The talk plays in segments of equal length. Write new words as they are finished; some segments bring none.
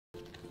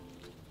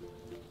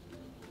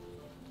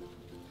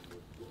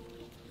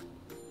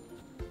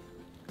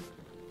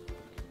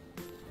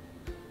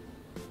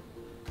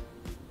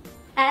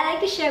I'd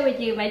like to share with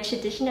you my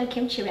traditional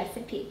kimchi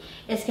recipe.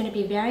 It's going to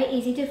be very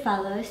easy to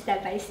follow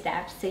step by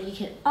step, so you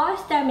can all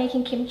start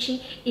making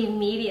kimchi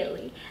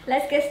immediately.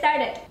 Let's get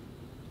started.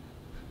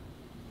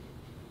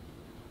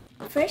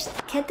 First,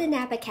 cut the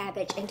Napa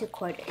cabbage into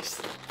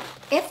quarters.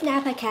 If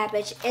Napa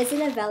cabbage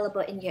isn't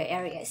available in your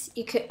areas,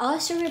 you could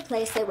also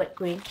replace it with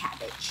green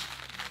cabbage.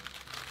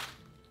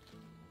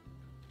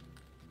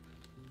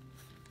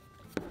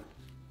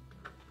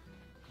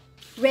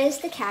 Rinse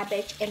the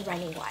cabbage in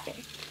running water.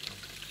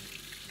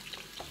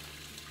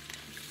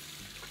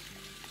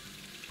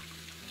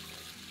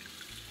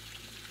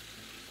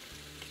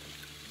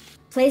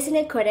 Place in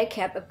a quarter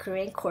cup of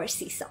Korean coarse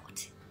sea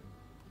salt.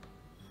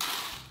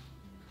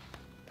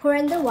 Pour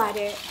in the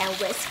water and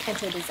whisk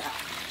until dissolved.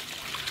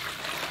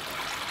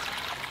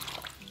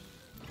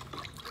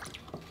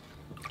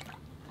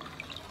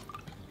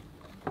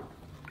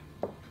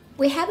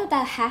 We have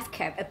about half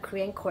cup of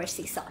Korean coarse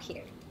sea salt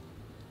here.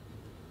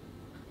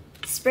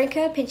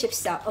 Sprinkle a pinch of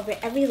salt over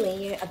every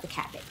layer of the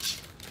cabbage.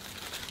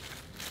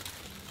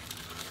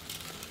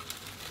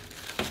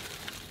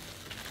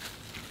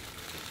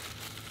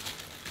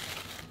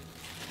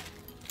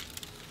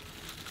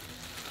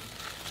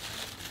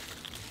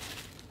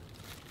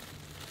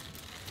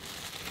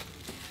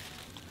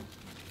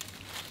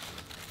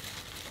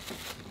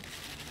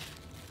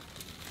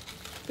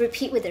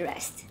 Repeat with the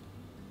rest.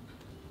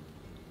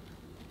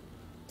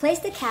 Place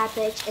the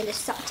cabbage in the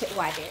salted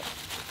water.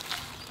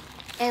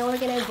 And we're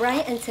going to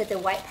brine until the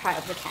white part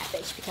of the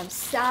cabbage becomes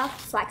soft,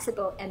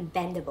 flexible, and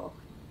bendable.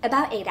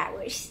 About 8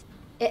 hours.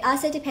 It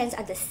also depends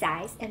on the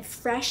size and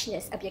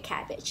freshness of your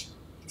cabbage.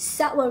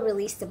 Salt will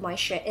release the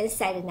moisture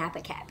inside the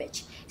Napa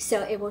cabbage,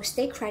 so it will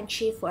stay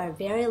crunchy for a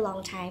very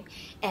long time,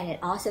 and it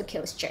also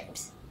kills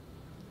germs.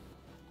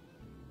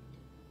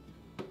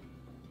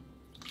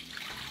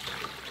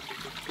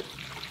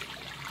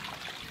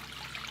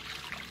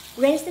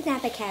 Rinse the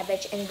Napa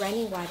cabbage in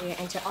running water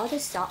until all the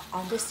salt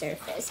on the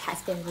surface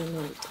has been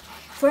removed,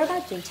 for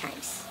about 3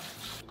 times.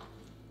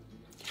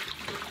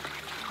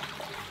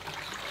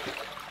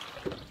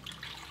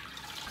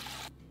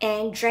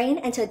 And drain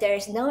until there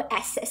is no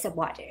excess of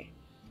water.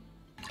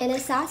 In a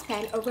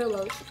saucepan over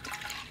low heat,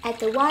 add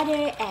the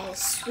water and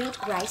sweet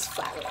rice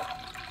flour.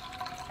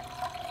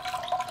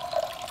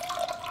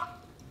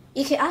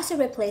 You can also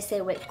replace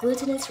it with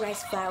glutinous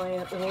rice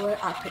flour or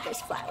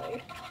all-purpose flour.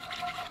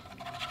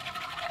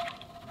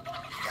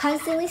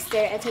 Constantly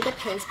stir until the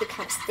paste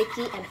becomes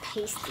sticky and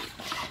pasty,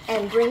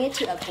 and bring it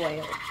to a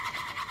boil.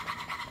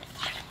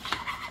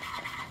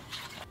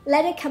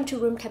 Let it come to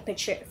room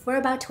temperature for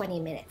about 20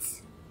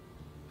 minutes.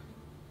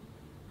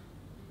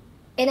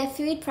 In a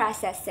food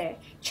processor,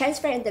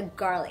 transfer in the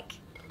garlic,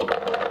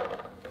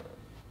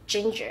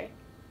 ginger,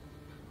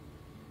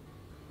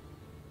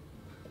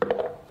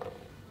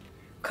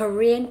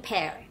 Korean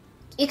pear.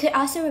 You could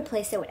also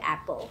replace it with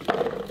apple,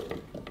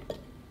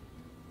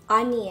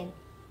 onion,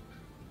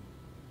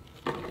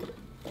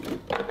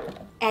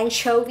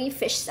 anchovy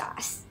fish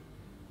sauce.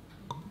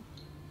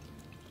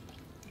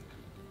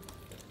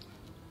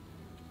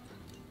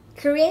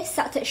 Korean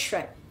salted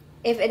shrimp.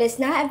 If it is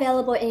not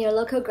available in your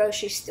local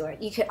grocery store,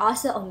 you could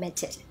also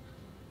omit it.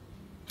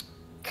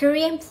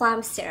 Korean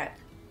plum syrup.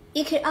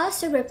 You could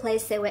also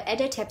replace it with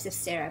other types of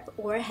syrup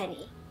or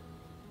honey.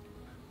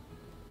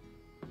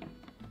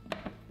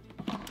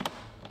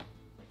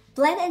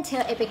 Blend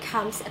until it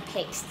becomes a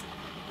paste.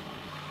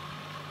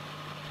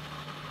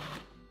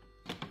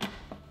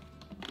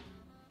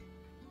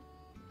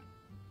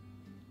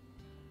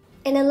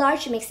 In a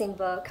large mixing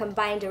bowl,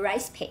 combine the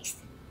rice paste,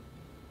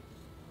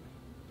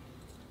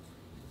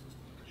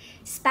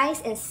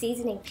 spice and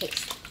seasoning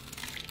paste,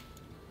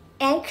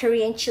 and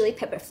Korean chili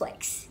pepper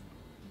flakes.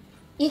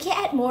 You can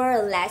add more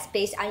or less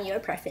based on your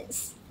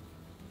preference.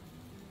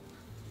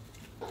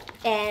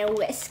 And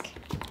whisk.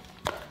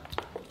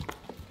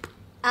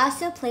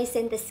 Also place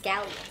in the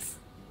scallions,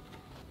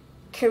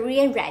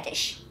 Korean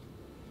radish,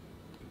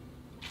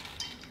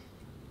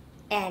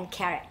 and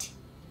carrot.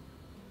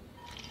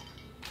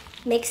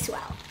 Mix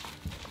well.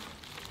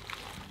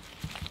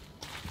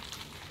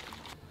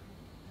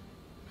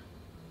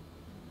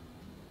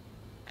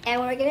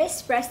 And we're gonna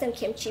spread some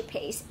kimchi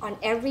paste on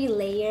every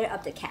layer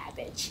of the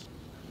cabbage.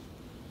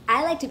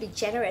 I like to be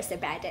generous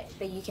about it,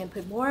 but you can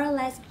put more or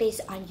less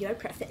based on your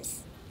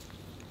preference.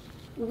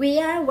 We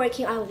are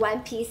working on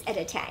one piece at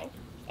a time,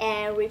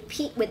 and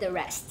repeat with the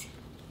rest.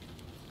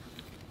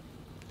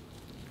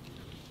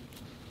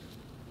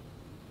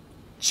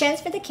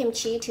 Transfer the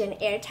kimchi to an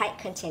airtight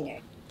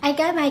container. I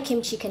got my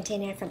kimchi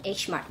container from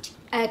H Mart,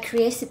 a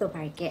Korean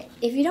supermarket.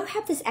 If you don't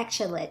have this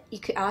extra lid, you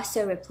could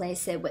also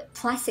replace it with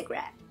plastic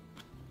wrap.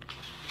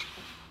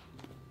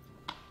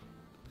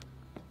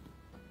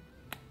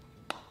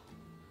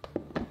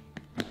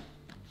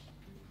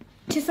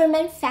 To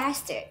ferment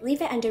faster,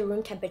 leave it under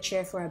room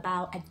temperature for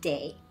about a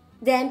day.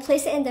 Then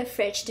place it in the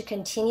fridge to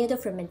continue the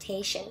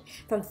fermentation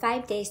from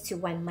 5 days to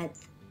 1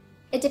 month.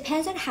 It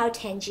depends on how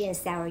tangy and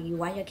sour you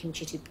want your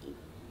kimchi to be.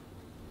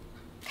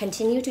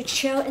 Continue to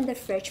chill in the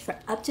fridge for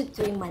up to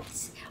 3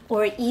 months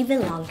or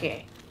even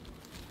longer.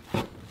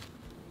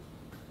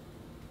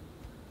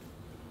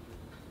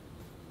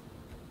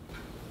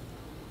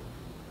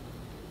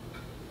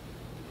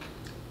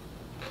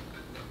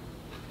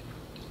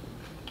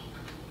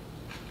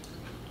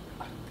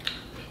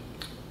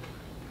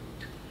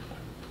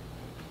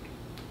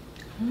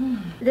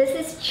 This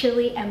is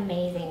truly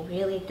amazing,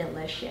 really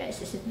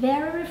delicious. It's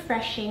very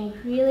refreshing,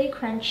 really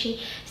crunchy,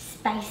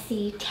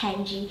 spicy,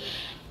 tangy,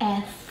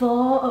 and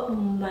full of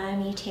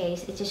umami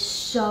taste. It's just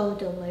so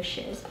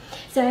delicious.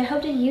 So I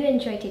hope that you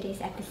enjoyed today's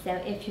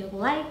episode. If you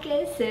like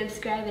it,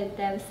 subscribe and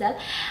thumbs up.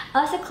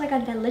 Also click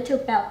on the little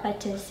bell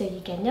button so you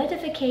get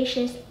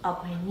notifications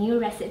of my new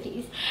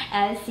recipes.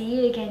 I'll see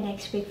you again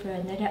next week for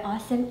another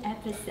awesome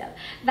episode.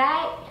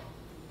 Bye!